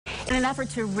In an effort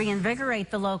to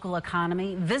reinvigorate the local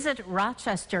economy, Visit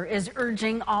Rochester is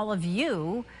urging all of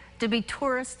you to be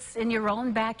tourists in your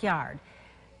own backyard.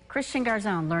 Christian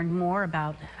Garzone learned more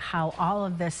about how all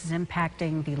of this is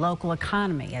impacting the local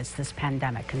economy as this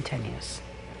pandemic continues.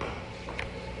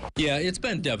 Yeah, it's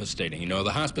been devastating. You know,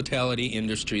 the hospitality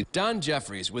industry. Don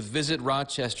Jeffries with Visit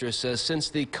Rochester says since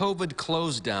the COVID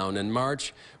closed down in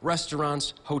March,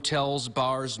 restaurants, hotels,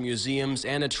 bars, museums,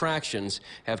 and attractions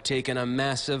have taken a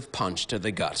massive punch to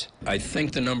the gut. I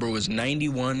think the number was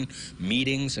 91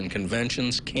 meetings and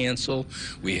conventions cancel.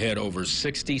 We had over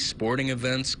 60 sporting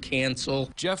events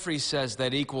cancel. Jeffries says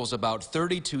that equals about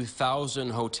 32,000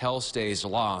 hotel stays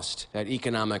lost, that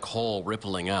economic hole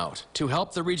rippling out. To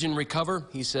help the region recover,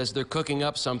 he says they're cooking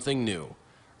up something new.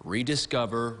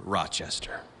 Rediscover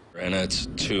Rochester. And it's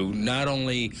to not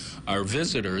only our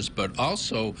visitors, but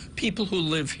also people who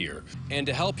live here. And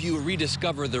to help you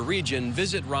rediscover the region,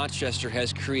 Visit Rochester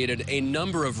has created a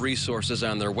number of resources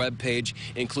on their webpage,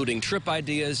 including trip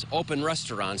ideas, open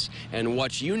restaurants, and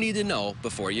what you need to know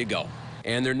before you go.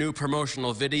 And their new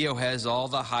promotional video has all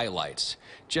the highlights.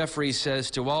 Jeffrey says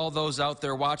to all those out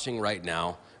there watching right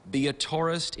now, be a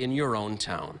tourist in your own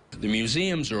town. The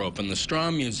museums are open, the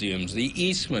Strom Museums, the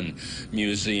Eastman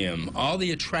Museum, all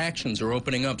the attractions are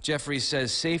opening up. Jeffrey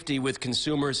says safety with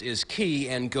consumers is key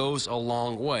and goes a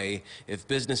long way. If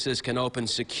businesses can open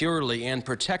securely and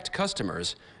protect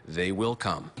customers, they will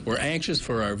come. We're anxious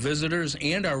for our visitors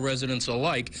and our residents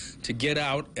alike to get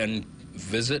out and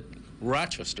visit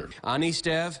Rochester. On East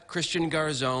Ave, Christian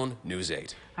Garzone, News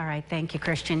 8. All right, thank you,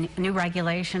 Christian. New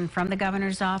regulation from the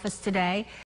governor's office today.